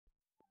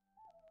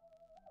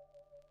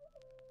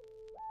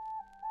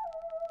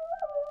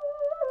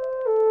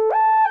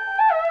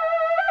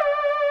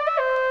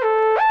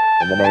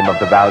the name of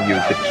the values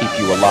that keep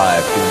you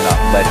alive, do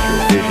not let your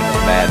vision of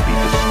man be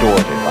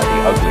distorted by the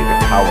ugly, the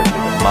cowardly,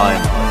 the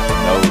mindless,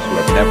 and those who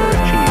have never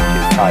achieved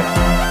his title.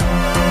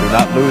 Do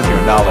not lose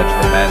your knowledge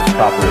that man's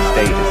proper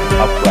estate is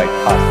an upright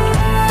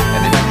posture,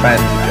 an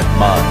intransigent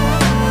mind,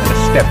 and a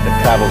step that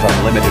travels on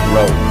limited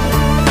roads.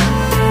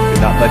 Do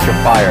not let your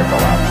fire go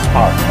out.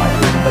 Spark might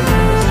replace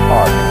the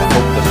spark, and the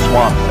hopeless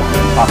swamps of the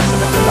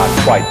approximate, the not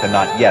quite, the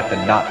not yet, the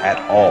not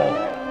at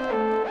all.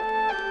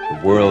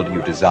 The world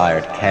you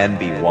desired can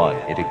be won.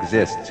 It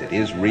exists. It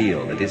is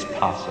real. It is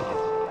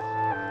possible.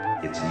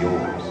 It's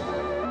yours.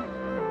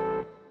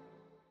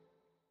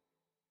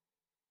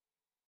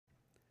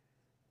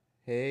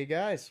 Hey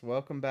guys,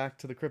 welcome back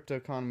to the Crypto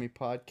Economy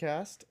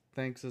Podcast.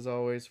 Thanks as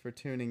always for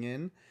tuning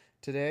in.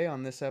 Today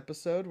on this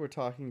episode, we're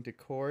talking to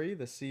Corey,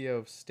 the CEO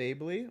of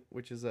Stably,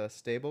 which is a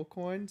stable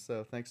coin.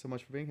 So thanks so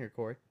much for being here,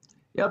 Corey.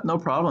 Yep, no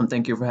problem.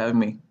 Thank you for having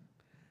me.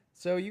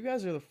 So you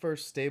guys are the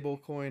first stable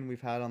coin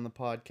we've had on the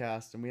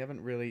podcast, and we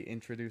haven't really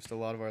introduced a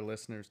lot of our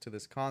listeners to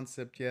this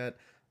concept yet.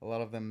 A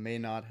lot of them may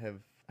not have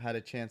had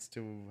a chance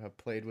to have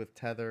played with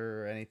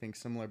Tether or anything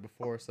similar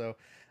before. So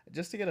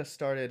just to get us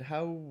started,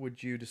 how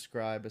would you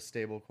describe a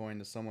stable coin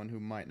to someone who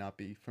might not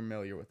be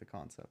familiar with the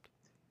concept?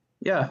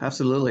 Yeah,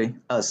 absolutely.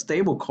 A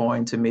stable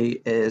coin to me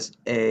is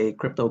a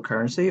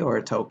cryptocurrency or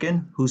a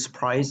token whose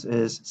price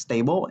is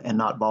stable and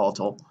not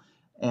volatile.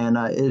 And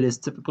it is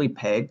typically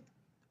pegged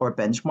or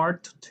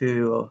benchmarked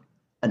to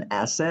an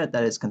asset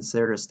that is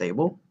considered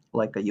stable,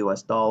 like a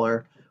US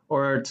dollar,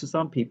 or to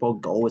some people,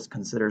 gold is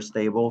considered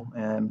stable.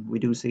 And we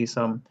do see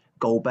some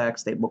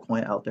gold-backed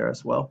stablecoin out there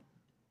as well.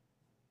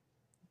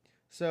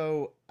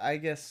 So I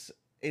guess,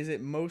 is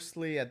it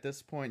mostly at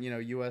this point,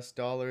 US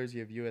dollars, you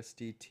have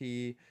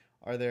USDT.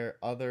 Are there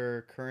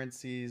other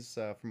currencies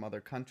from other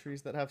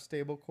countries that have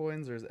stable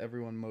coins, or is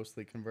everyone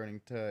mostly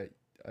converting to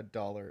a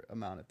dollar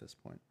amount at this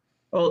point?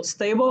 Well,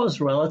 stable is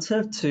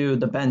relative to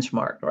the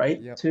benchmark,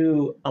 right? Yep.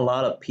 To a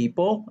lot of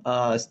people,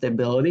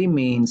 stability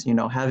means,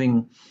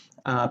 having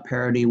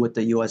parity with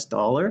the US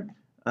dollar,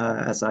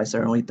 as I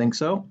certainly think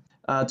so.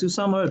 To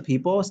some other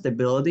people,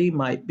 stability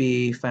might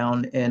be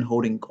found in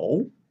holding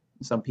gold.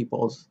 Some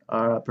people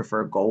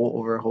prefer gold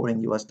over holding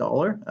US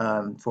dollar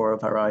for a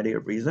variety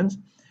of reasons.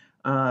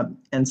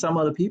 And some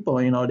other people,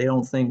 they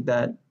don't think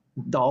that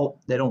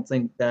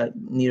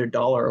neither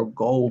dollar or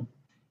gold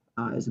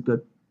is a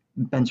good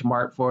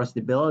benchmark for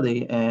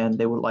stability, and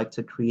they would like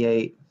to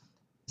create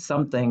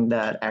something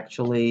that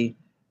actually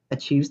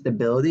achieves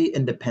stability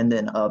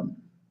independent of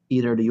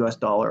either the US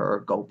dollar or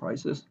gold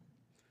prices.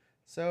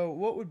 So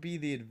what would be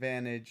the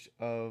advantage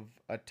of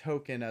a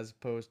token as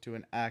opposed to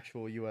an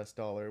actual US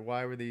dollar?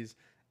 Why were these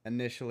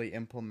initially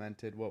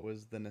implemented? What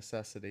was the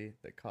necessity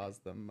that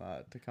caused them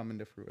to come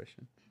into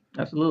fruition?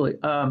 Absolutely.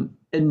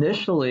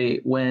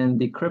 Initially, when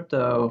the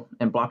crypto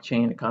and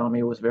blockchain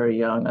economy was very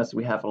young, as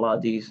we have a lot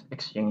of these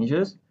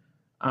exchanges,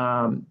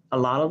 a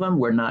lot of them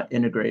were not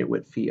integrated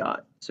with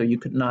fiat. So you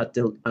could not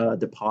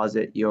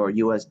deposit your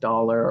US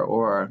dollar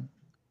or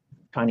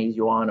Chinese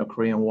yuan or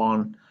Korean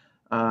won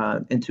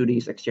into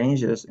these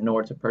exchanges in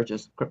order to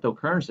purchase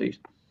cryptocurrencies.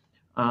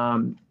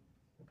 Um,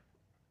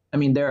 I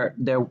mean, there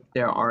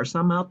are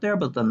some out there,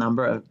 but the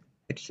number of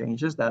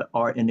exchanges that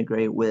are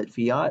integrated with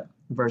fiat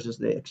versus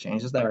the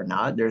exchanges that are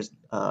not, there's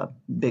a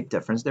big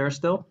difference there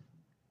still.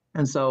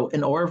 And so,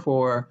 in order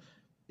for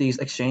these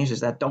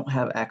exchanges that don't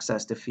have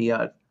access to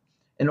fiat,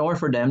 in order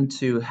for them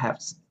to have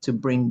to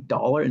bring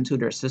dollar into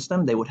their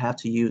system, they would have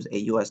to use a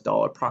US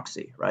dollar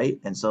proxy, right?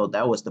 And so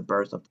that was the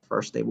birth of the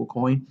first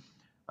stablecoin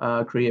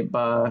created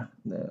by,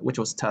 which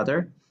was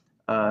Tether.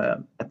 I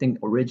think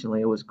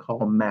originally it was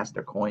called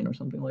Mastercoin or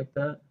something like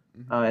that.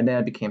 And then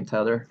it became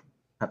Tether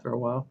after a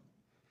while.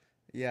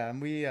 Yeah,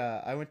 and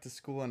I went to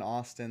school in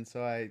Austin,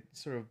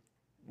 so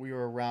we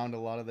were around a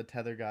lot of the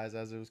Tether guys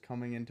as it was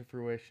coming into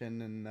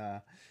fruition,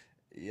 and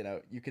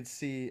you could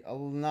see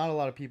not a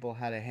lot of people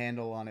had a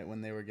handle on it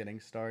when they were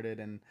getting started,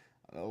 and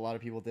a lot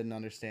of people didn't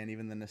understand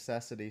even the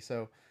necessity.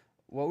 So,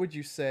 what would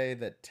you say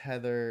that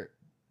Tether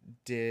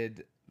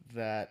did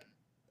that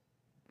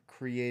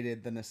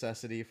created the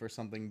necessity for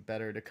something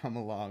better to come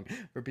along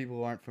for people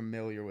who aren't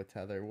familiar with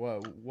Tether?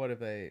 What are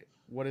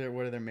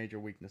their major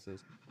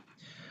weaknesses?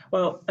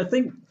 Well, I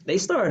think they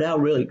started out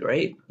really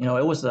great.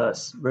 It was a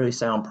really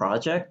sound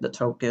project. The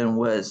token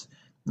was,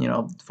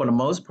 for the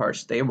most part,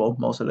 stable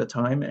most of the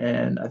time.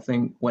 And I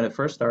think when it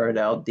first started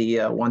out,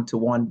 the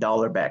one-to-one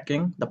dollar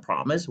backing, the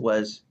promise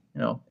was,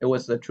 it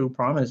was the true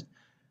promise.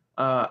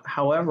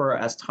 However,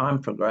 as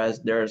time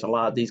progressed, there's a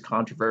lot of these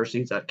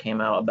controversies that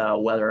came out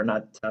about whether or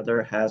not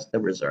Tether has the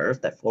reserve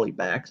that fully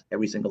backs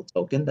every single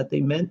token that they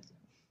mint.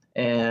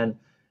 And,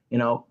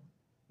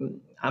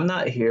 I'm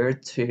not here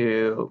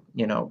to,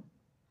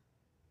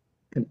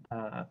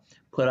 uh,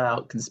 put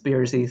out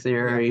conspiracy Yeah.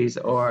 theories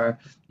or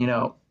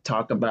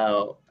talk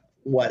about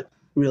what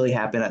really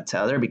happened at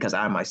Tether because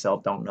I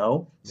myself don't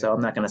know, so Yep.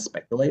 I'm not going to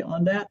speculate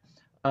on that.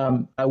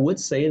 I would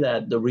say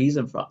that the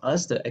reason for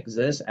us to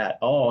exist at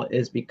all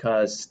is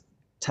because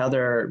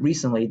Tether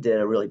recently did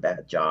a really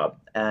bad job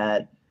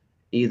at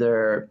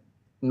either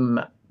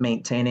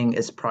maintaining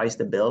its price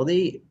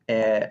stability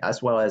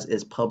as well as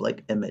its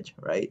public image,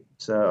 right?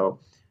 So,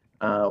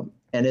 and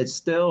it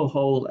still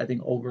holds, I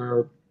think,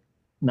 over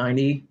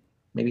 90,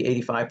 maybe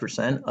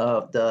 85%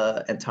 of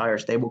the entire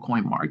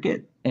stablecoin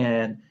market.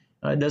 And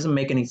it doesn't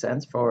make any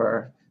sense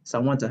for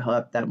someone to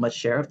have that much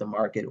share of the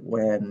market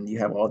when you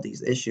have all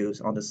these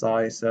issues on the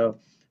side. So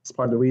it's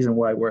part of the reason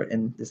why we're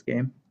in this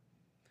game.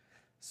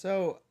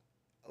 So,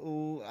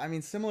 I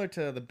mean, similar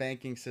to the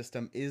banking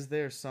system, is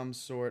there some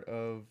sort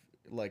of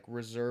like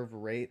reserve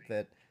rate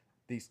that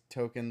these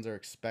tokens are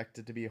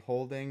expected to be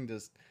holding?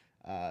 Does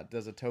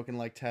a token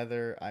like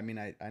Tether, I mean,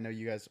 I know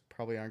you guys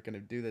probably aren't going to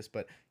do this,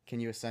 but can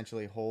you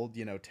essentially hold,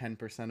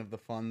 10% of the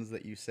funds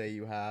that you say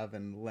you have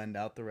and lend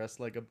out the rest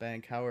like a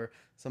bank? How are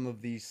some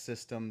of these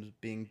systems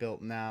being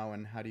built now,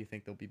 and how do you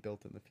think they'll be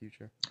built in the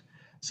future?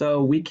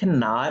 So we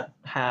cannot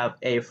have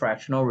a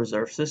fractional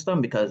reserve system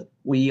because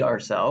we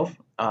ourselves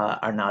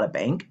are not a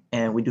bank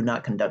and we do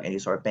not conduct any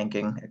sort of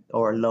banking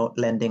or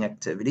lending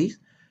activities.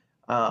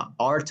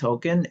 Our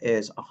token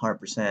is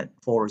 100%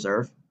 full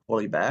reserve,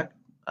 fully backed,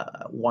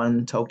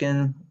 one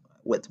token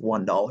with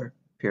 $1,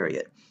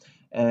 period.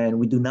 And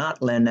we do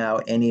not lend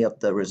out any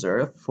of the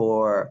reserve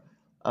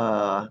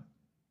uh,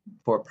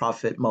 for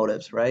profit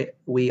motives, right?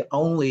 We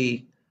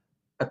only,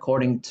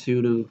 according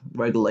to the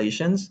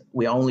regulations,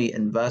 we only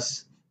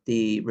invest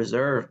the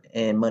reserve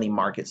in money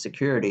market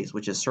securities,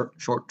 which is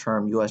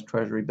short-term U.S.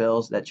 Treasury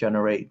bills that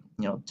generate,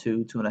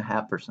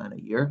 2.5%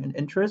 a year in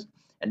interest,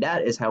 and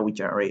that is how we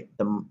generate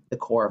the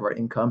core of our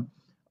income,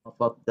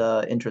 of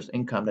the interest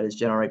income that is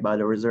generated by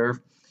the reserve,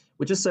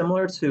 which is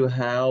similar to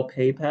how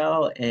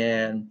PayPal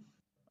and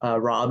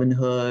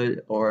Robinhood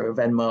or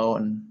Venmo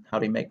and how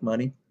they make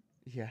money.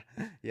 Yeah,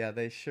 yeah,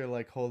 they sure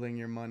like holding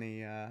your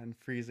money and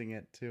freezing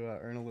it to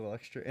earn a little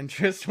extra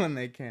interest when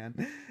they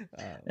can.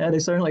 Yeah, they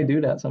certainly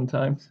do that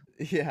sometimes.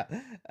 Yeah,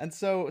 and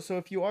so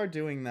if you are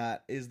doing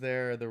that, is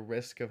there the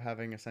risk of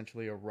having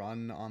essentially a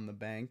run on the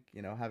bank?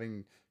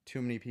 Having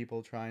too many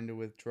people trying to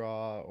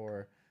withdraw,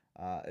 or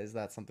is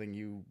that something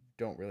you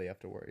don't really have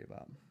to worry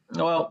about?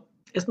 Well,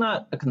 it's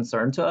not a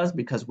concern to us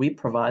because we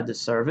provide the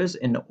service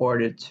in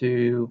order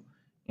to,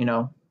 you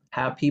know,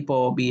 have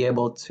people be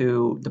able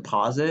to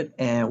deposit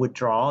and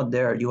withdraw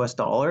their US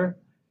dollar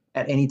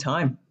at any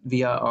time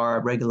via our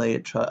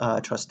regulated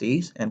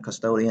trustees and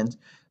custodians.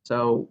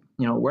 So,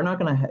 we're not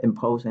going to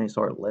impose any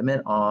sort of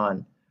limit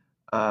on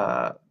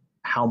uh,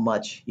 how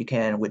much you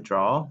can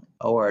withdraw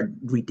or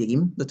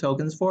redeem the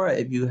tokens for.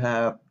 If you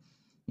have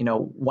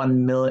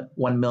 1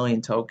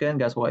 million token,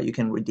 guess what? You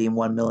can redeem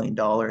 $1 million.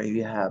 If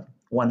you have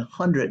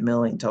 100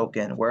 million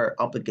token, we're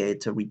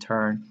obligated to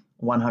return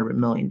 $100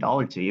 million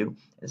to you.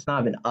 It's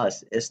not even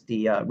us; it's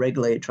the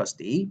regulated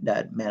trustee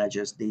that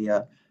manages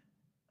the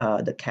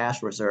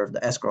cash reserve,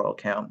 the escrow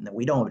account, and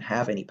we don't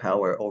have any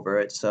power over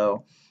it.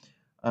 So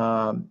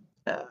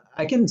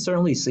I can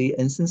certainly see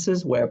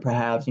instances where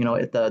perhaps,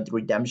 if the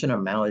redemption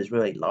amount is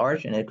really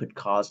large and it could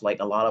cause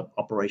like a lot of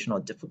operational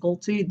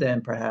difficulty,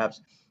 then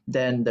perhaps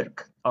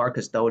our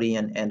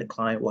custodian and the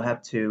client will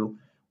have to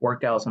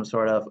work out some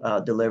sort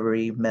of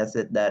delivery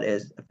method that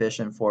is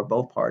efficient for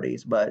both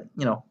parties. But,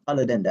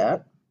 other than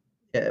that,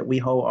 we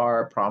hold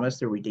our promise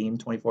to redeem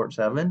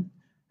 24/7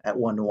 at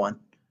 1 to 1.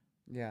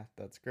 Yeah,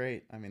 that's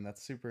great. I mean,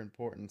 that's super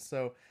important.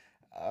 So,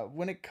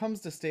 when it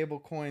comes to stable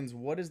coins,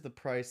 what is the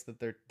price that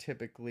they're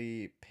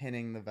typically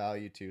pinning the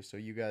value to? So,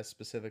 you guys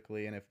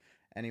specifically, and if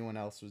anyone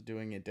else was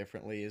doing it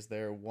differently, is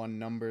there one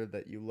number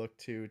that you look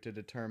to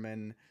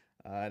determine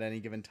at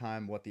any given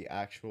time what the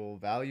actual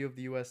value of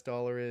the US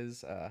dollar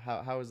is?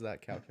 How is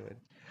that calculated?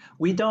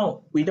 We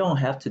don't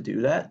have to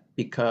do that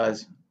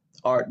because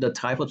the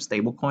type of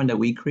stablecoin that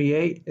we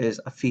create is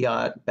a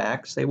fiat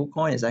backed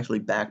stablecoin. It's actually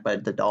backed by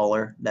the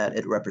dollar that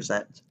it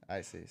represents.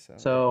 I see. So, yeah.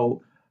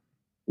 So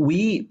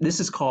we this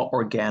is called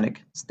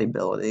organic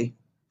stability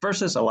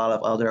versus a lot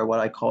of other what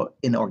I call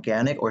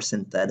inorganic or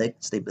synthetic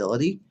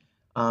stability.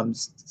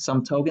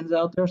 Some tokens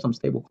out there, some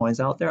stable coins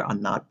out there are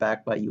not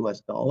backed by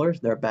US dollars.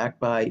 They're backed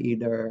by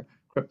either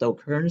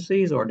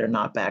cryptocurrencies or they're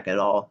not backed at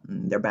all.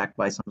 They're backed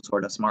by some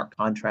sort of smart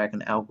contract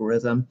and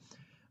algorithm.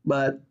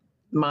 But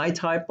my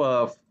type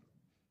of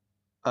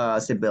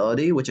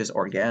stability, which is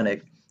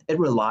organic, it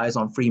relies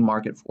on free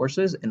market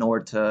forces in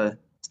order to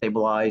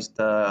stabilize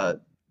the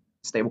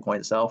stablecoin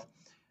itself.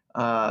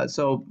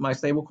 So my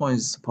stablecoin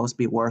is supposed to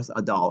be worth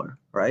 $1,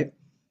 right?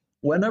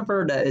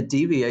 Whenever that it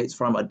deviates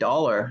from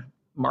 $1,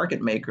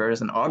 market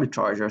makers and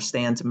arbitrageurs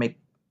stand to make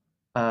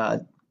uh,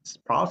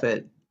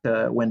 profit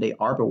when they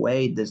arb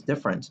away this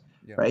difference,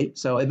 Yeah. right?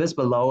 So if it's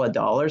below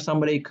 $1,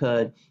 somebody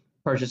could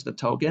purchase the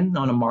token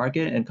on the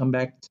market and come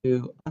back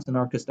to us and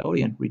our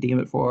custodian, redeem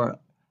it for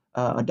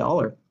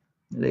 $1.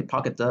 They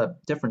pocket the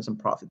difference in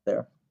profit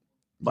there.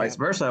 Yeah. Vice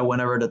versa,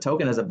 whenever the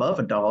token is above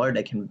 $1,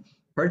 they can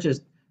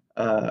purchase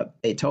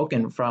a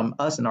token from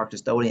us and our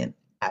custodian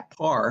at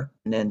par,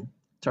 and then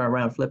turn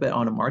around and flip it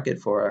on the market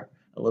for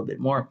a little bit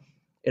more.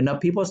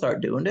 Enough people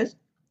start doing this,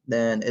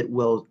 then it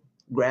will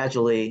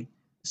gradually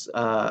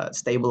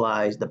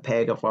stabilize the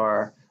peg of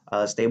our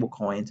stable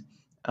coins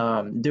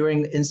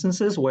During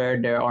instances where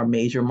there are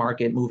major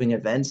market moving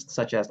events,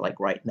 such as like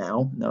right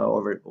now,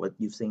 over what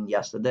you've seen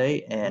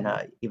yesterday and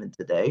Mm-hmm. even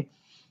today,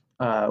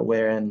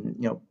 wherein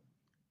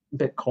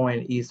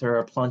Bitcoin, Ether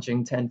are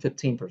plunging 10,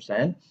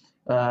 15%.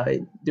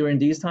 During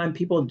these times,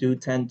 people do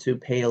tend to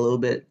pay a little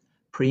bit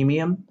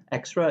premium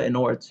extra in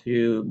order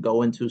to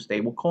go into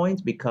stable coins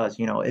because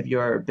if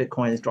your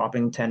Bitcoin is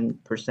dropping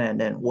 10%,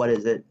 then what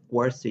is it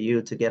worth to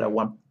you to get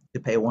Yeah. to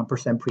pay a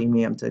 1%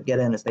 premium to get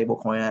in a stable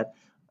coin at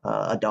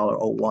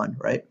 $1.01,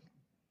 right?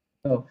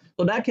 So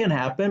that can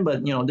happen,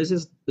 but this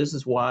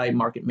is why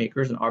market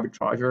makers and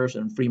arbitrageurs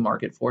and free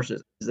market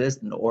forces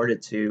exist in order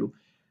to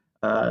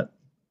uh,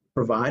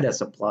 provide a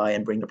supply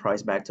and bring the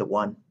price back to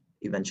one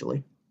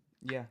eventually.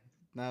 Yeah,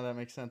 now that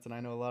makes sense. And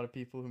I know a lot of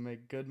people who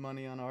make good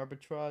money on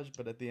arbitrage,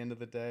 but at the end of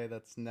the day,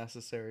 that's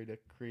necessary to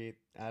create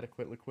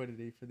adequate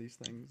liquidity for these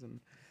things and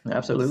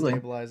Absolutely.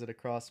 stabilize it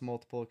across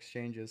multiple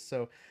exchanges.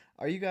 So,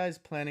 are you guys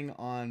planning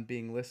on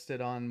being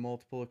listed on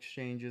multiple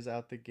exchanges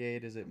out the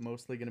gate? Is it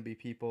mostly going to be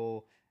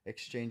people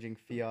exchanging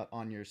fiat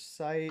on your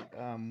site?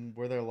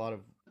 Were there a lot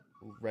of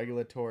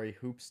regulatory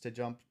hoops to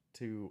jump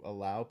to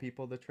allow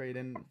people to trade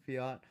in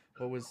fiat?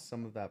 What was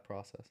some of that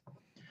process?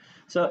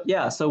 So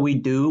yeah, so we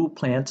do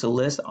plan to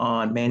list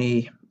on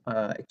many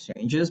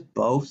exchanges,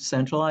 both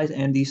centralized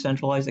and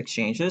decentralized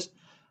exchanges.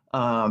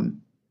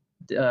 Um,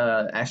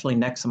 Actually,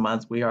 next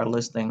month we are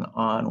listing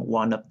on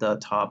one of the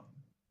top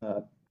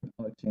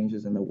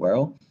exchanges in the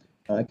world.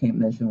 I can't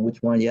mention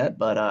which one yet,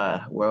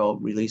 but we'll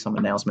release some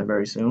announcement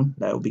very soon.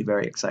 That will be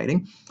very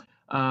exciting.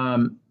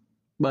 Um,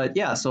 but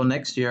yeah, so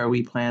next year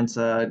we plan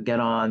to get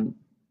on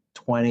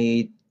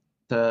 20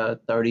 to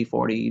 30,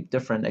 40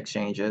 different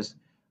exchanges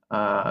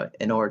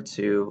in order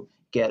to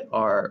get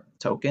our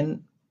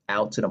token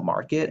out to the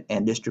market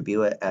and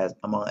distribute it as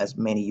among as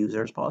many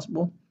users as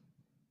possible.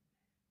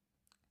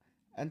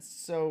 And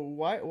so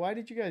why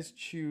did you guys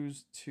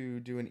choose to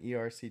do an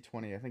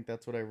ERC-20? I think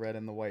that's what I read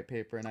in the white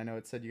paper, and I know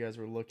it said you guys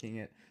were looking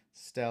at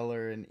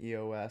Stellar and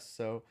EOS.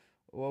 So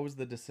what was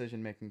the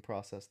decision-making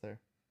process there?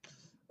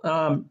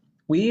 Um,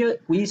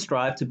 we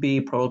strive to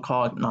be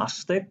protocol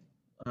agnostic.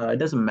 It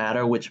doesn't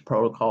matter which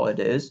protocol it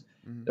is.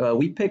 Hmm.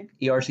 We picked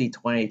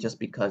ERC-20 just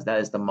because that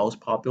is the most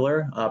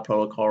popular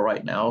protocol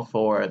right now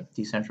for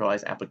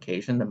decentralized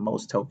application and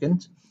most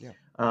tokens.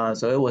 Yeah.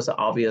 So it was an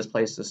obvious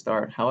place to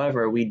start.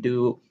 However, we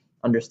do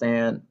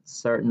understand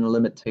certain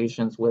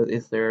limitations with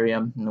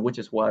Ethereum, which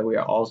is why we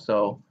are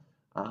also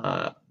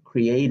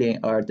creating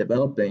or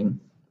developing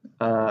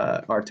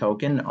our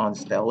token on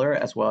Stellar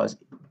as well as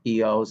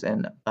EOS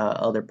and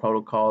other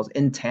protocols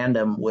in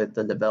tandem with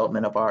the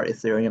development of our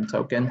Ethereum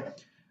token,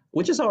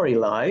 which is already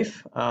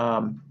live.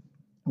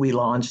 We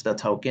launched the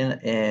token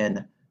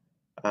in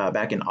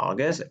back in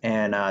August,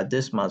 and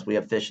this month we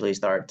officially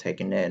started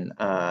taking in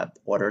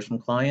orders from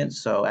clients.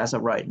 So as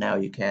of right now,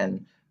 you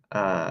can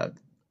uh,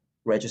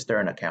 register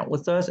an account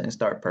with us and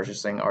start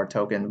purchasing our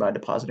token by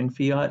depositing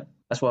fiat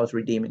as well as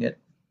redeeming it.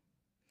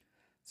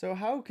 So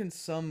how can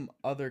some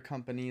other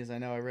companies, I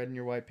know I read in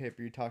your white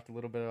paper you talked a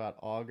little bit about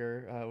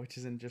Augur, which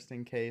is an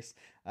interesting case.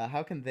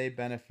 How can they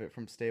benefit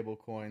from stable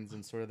coins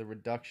and sort of the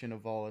reduction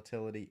of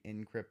volatility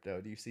in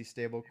crypto? Do you see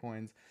stable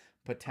coins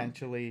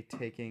potentially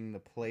taking the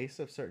place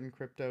of certain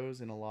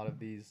cryptos in a lot of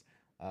these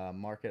uh,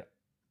 market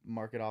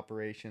market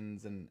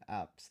operations and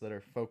apps that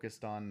are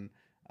focused on,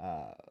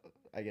 uh,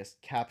 I guess,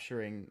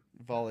 capturing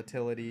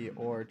volatility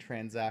or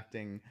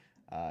transacting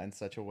in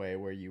such a way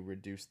where you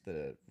reduce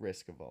the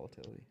risk of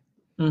volatility?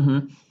 Hmm.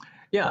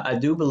 Yeah, I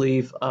do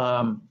believe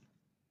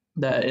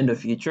that in the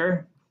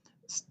future,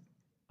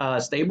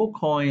 stable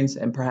coins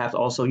and perhaps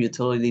also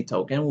utility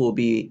token will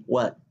be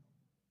what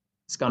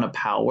it's going to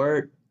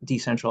power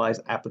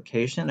decentralized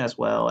application as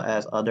well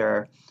as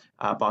other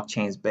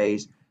blockchains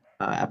based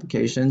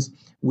applications.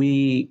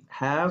 We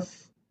have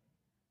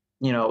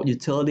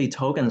utility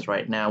tokens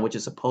right now, which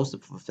is supposed to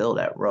fulfill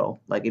that role.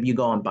 Like if you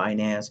go on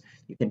Binance,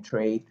 you can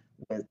trade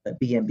with the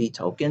BNB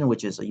token,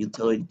 which is a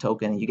utility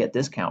token, and you get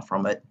discount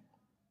from it.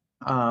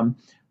 Um,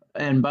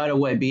 and by the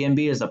way,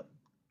 BNB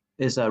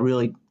is a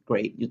really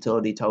great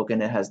utility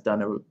token. It has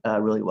done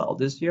really well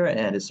this year,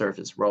 and it served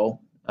its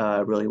role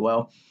really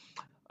well.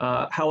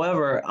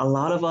 However, a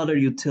lot of other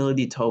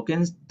utility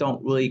tokens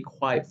don't really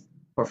quite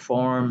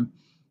perform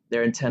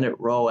their intended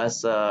role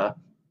as a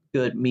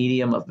good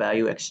medium of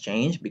value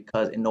exchange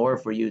because in order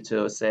for you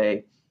to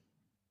say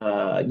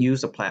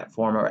use a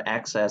platform or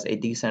access a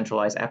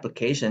decentralized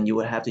application, you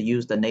would have to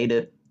use the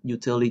native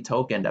utility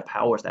token that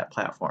powers that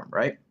platform,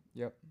 right?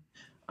 Yep.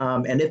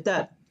 And if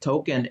that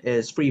token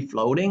is free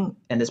floating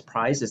and its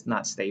price is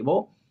not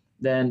stable,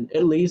 then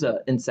it leaves an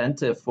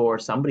incentive for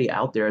somebody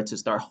out there to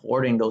start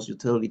hoarding those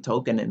utility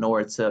token in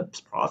order to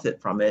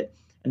profit from it.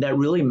 And that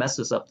really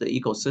messes up the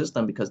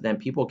ecosystem because then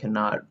people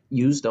cannot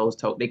use those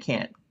tokens. They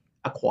can't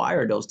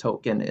acquire those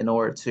tokens in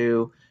order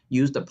to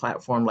use the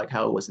platform like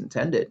how it was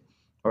intended.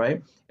 All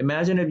right.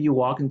 Imagine if you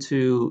walk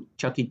into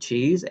Chuck E.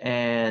 Cheese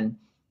and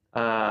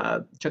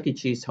Chuck E.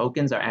 Cheese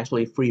tokens are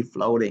actually free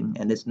floating,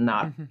 and it's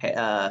not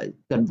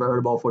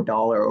convertible for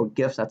dollar or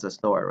gifts at the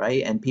store,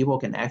 right? And people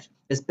can actually,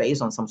 it's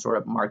based on some sort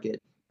of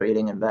market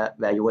trading and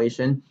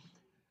valuation.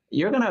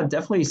 You're gonna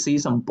definitely see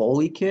some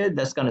bully kid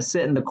that's gonna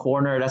sit in the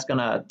corner, that's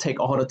gonna take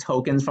all the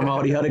tokens from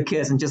all the other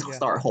kids and just Yeah.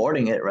 start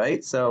hoarding it,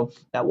 right? So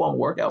that won't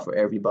work out for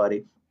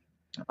everybody.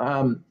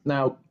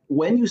 Now,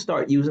 when you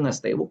start using a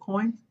stable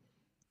coin,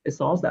 it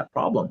solves that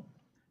problem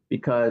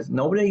because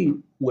nobody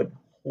would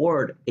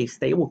hoard a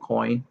stable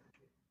coin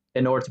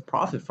in order to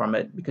profit from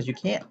it because you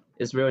can't.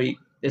 It's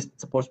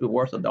supposed to be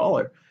worth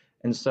 $1.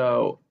 And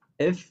so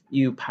if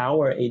you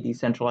power a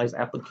decentralized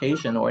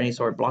application or any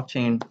sort of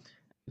blockchain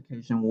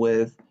application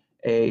with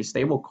a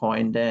stable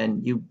coin,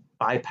 then you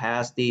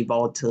bypass the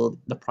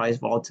price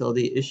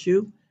volatility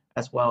issue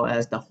as well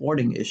as the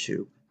hoarding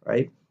issue,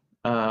 right?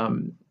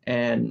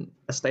 And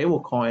a stable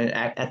coin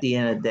at the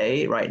end of the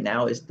day right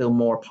now is still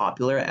more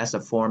popular as a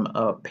form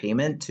of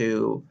payment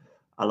to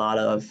a lot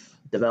of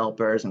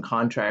developers and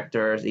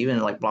contractors, even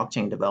like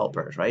blockchain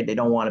developers, right? They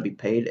don't want to be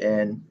paid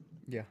in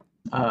Yeah.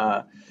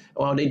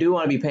 well, they do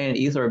want to be paying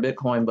Ether or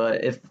Bitcoin,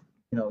 but if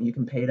you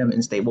can pay them in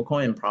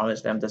stablecoin and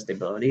promise them the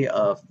stability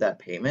of that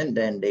payment,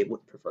 then they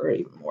would prefer it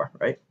even more,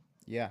 right?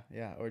 Yeah,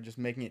 yeah, or just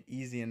making it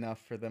easy enough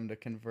for them to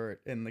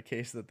convert in the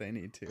case that they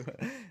need to.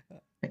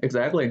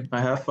 Exactly.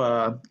 I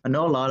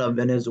know a lot of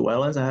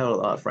Venezuelans. I have a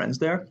lot of friends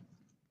there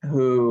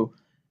who,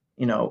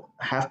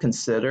 have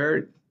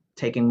considered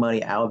taking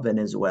money out of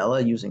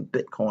Venezuela using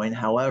Bitcoin.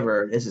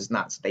 However, this is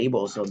not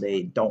stable, so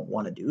they don't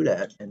want to do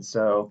that. And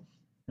so,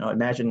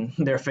 imagine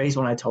their face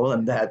when I told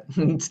them that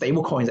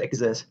stable coins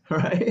exist,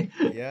 right?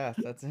 Yeah,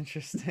 that's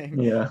interesting.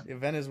 Yeah. Yeah,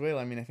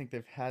 Venezuela, I mean, I think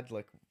they've had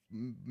like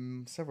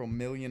several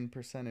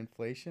million%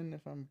 inflation,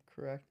 if I'm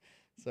correct.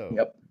 So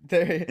Yep.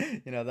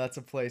 they, that's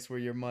a place where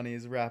your money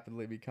is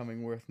rapidly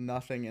becoming worth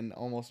nothing and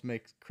almost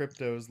makes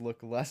cryptos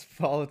look less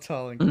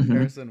volatile in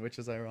comparison, which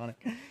is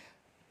ironic.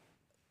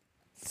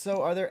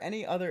 So, are there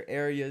any other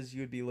areas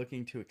you would be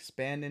looking to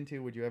expand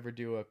into? Would you ever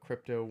do a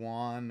crypto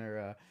yuan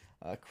or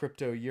a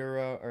crypto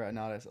euro, or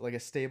not like a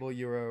stable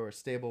euro or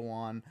stable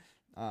yuan,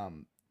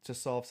 to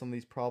solve some of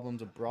these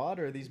problems abroad?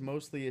 Or are these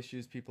mostly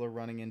issues people are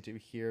running into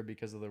here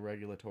because of the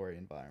regulatory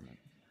environment?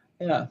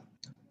 Yeah.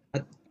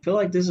 I feel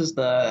like this is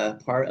the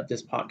part of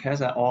this podcast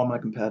that all my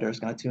competitors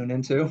going to tune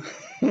into.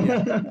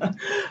 Yeah.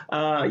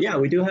 Yeah,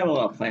 we do have a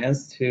lot of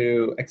plans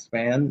to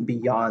expand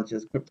beyond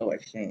just crypto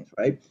exchange,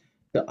 right?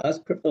 To us,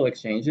 crypto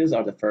exchanges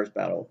are the first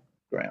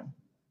battleground.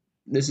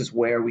 This is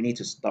where we need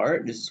to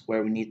start. This is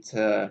where we need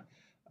to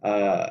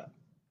uh,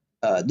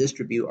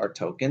 distribute our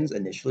tokens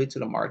initially to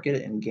the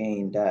market and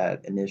gain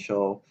that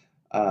initial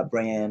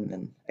brand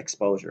and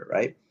exposure,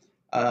 right?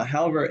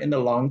 However, in the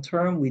long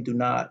term, we do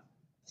not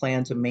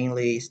plan to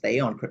mainly stay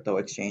on crypto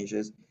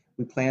exchanges.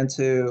 We plan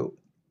to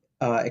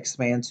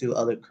expand to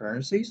other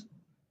currencies,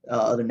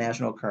 other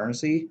national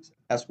currencies,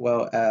 as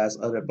well as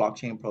other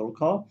blockchain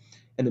protocol.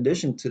 In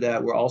addition to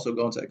that, we're also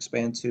going to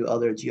expand to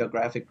other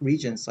geographic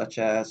regions such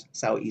as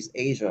Southeast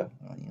Asia,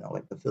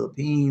 like the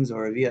Philippines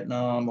or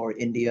Vietnam or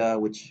India,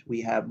 which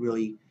we have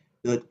really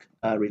good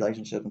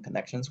relationship and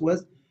connections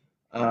with.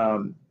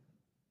 Um,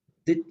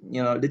 did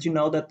you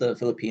know that the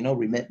Filipino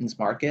remittance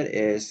market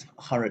is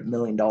 $100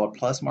 million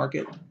plus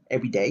market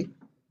every day?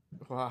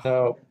 Wow.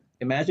 So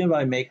imagine if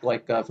I make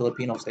like a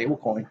Filipino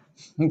stablecoin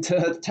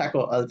to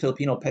tackle a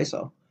Filipino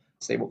peso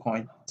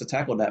stablecoin to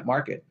tackle that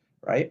market,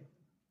 right?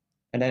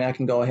 And then I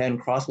can go ahead and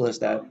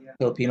cross-list that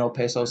Filipino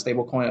peso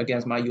stablecoin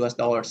against my US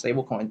dollar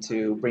stablecoin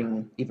to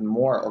bring even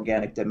more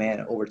organic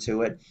demand over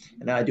to it.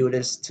 And I do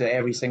this to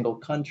every single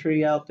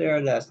country out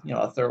there that's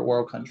a third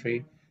world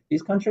country.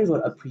 These countries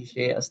would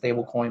appreciate a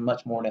stablecoin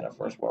much more than a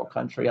first world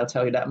country. I'll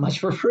tell you that much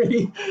for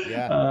free.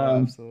 Yeah,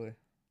 oh, absolutely.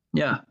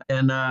 Yeah,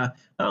 and not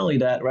only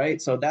that,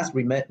 right? So that's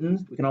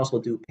remittance. We can also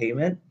do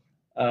payment.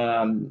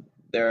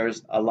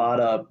 There's a lot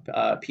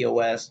of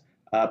POS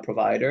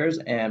providers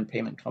and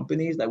payment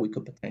companies that we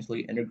could potentially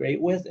integrate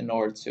with in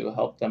order to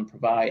help them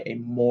provide a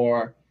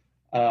more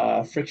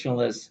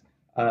frictionless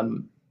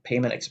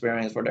payment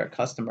experience for their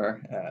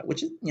customer,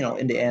 which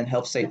in the end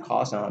helps save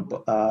costs on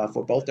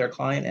for both their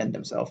client and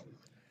themselves.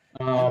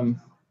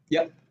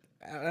 Yep.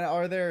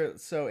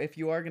 So if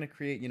you are going to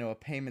create, a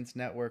payments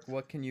network,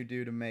 what can you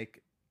do to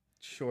make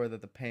sure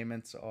that the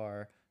payments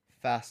are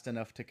fast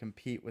enough to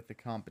compete with the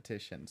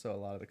competition? So a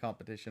lot of the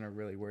competition are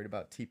really worried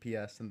about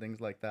TPS and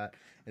things like that.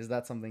 Is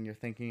that something you're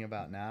thinking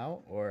about now,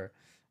 or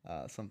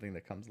something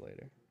that comes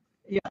later?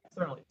 Yeah,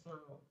 certainly. So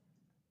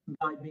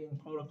by being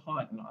protocol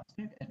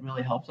agnostic, it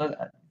really helps us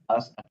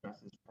address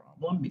this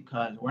problem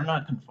because we're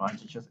not confined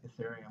to just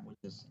Ethereum, which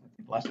is I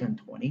think less than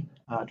 20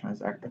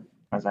 transactions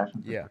per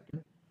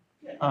second.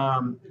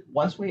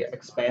 Once we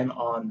expand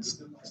on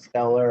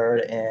Stellar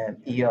and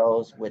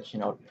EOS, which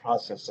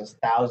processes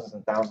thousands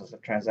and thousands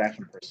of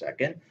transactions per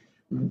second,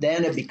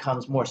 then it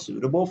becomes more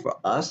suitable for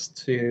us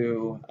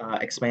to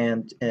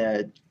expand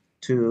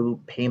to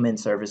payment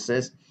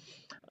services.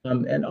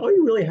 And all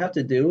you really have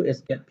to do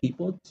is get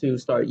people to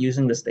start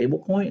using the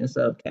stablecoin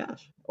instead of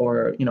cash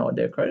or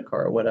their credit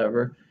card or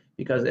whatever.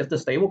 because if the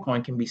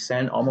stablecoin can be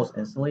sent almost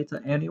instantly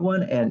to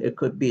anyone and it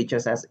could be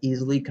just as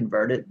easily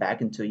converted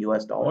back into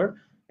US dollar,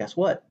 guess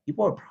what?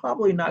 People are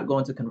probably not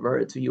going to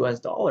convert it to US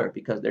dollar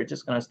because they're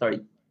just going to start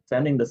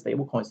sending the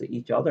stablecoins to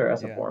each other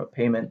as a Yeah. form of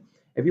payment.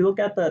 If you look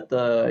at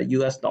the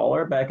US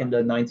dollar back in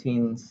the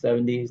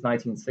 1970s,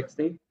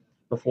 1960s,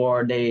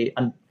 before they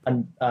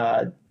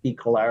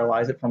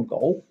decollateralized it from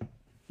gold,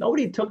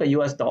 nobody took a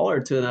US dollar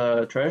to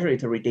the treasury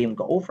to redeem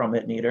gold from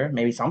it neither.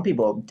 Maybe some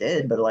people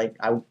did, but like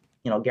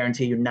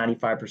guarantee you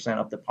 95%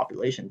 of the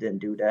population didn't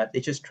do that. They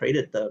just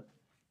traded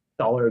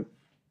dollar,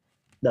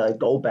 the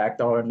gold backed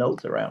dollar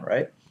notes around,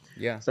 right?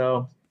 Yeah.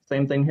 So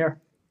same thing here.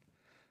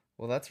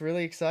 Well, that's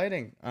really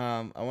exciting.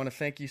 I want to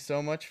thank you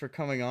so much for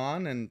coming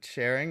on and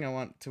sharing. I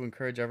want to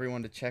encourage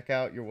everyone to check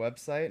out your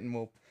website, and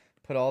we'll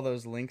put all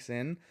those links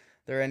in.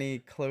 There any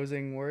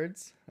closing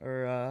words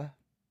or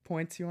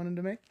points you wanted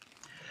to make?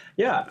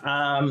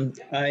 Yeah,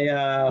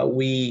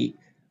 we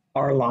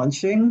are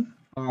launching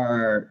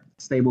our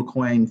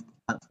stablecoin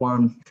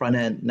platform front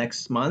end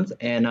next month,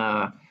 and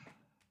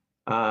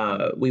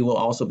we will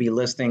also be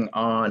listing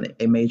on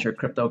a major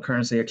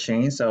cryptocurrency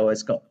exchange. So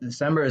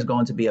December is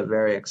going to be a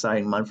very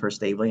exciting month for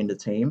Stably and the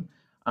team.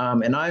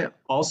 And I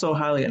also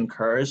highly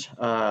encourage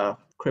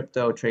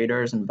crypto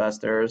traders,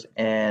 investors,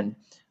 and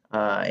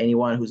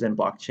anyone who's in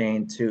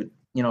blockchain to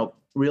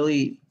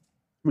really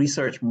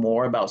research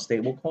more about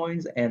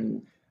stablecoins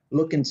and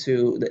look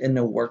into the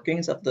inner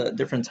workings of the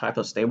different types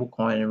of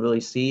stablecoin and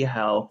really see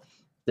how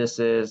this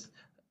is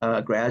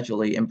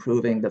gradually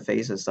improving the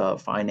faces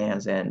of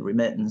finance and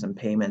remittance and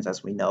payments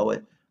as we know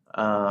it.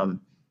 I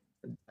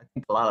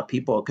think a lot of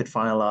people could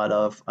find a lot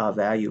of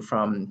value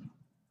from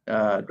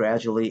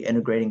gradually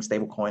integrating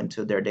stablecoin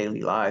to their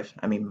daily life.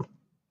 I mean,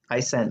 I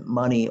sent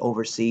money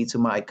overseas to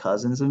my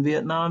cousins in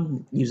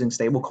Vietnam using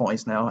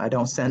stablecoins now. I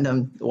don't send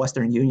them the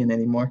Western Union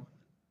anymore.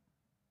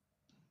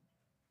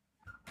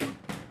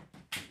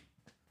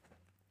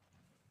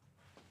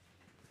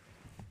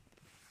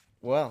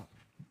 Well,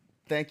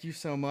 thank you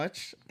so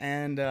much,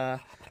 and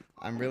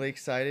I'm really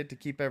excited to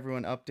keep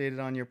everyone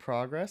updated on your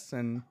progress,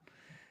 and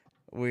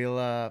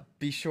we'll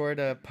be sure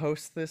to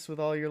post this with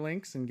all your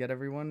links and get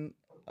everyone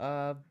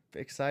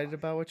excited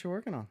about what you're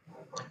working on.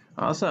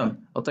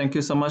 Awesome. Well, thank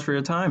you so much for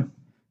your time.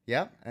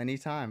 Yep,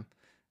 anytime.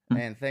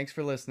 And thanks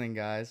for listening,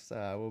 guys.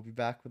 We'll be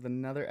back with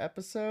another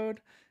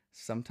episode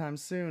sometime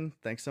soon.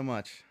 Thanks so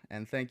much,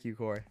 and thank you,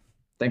 Corey.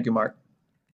 Thank you, Mark.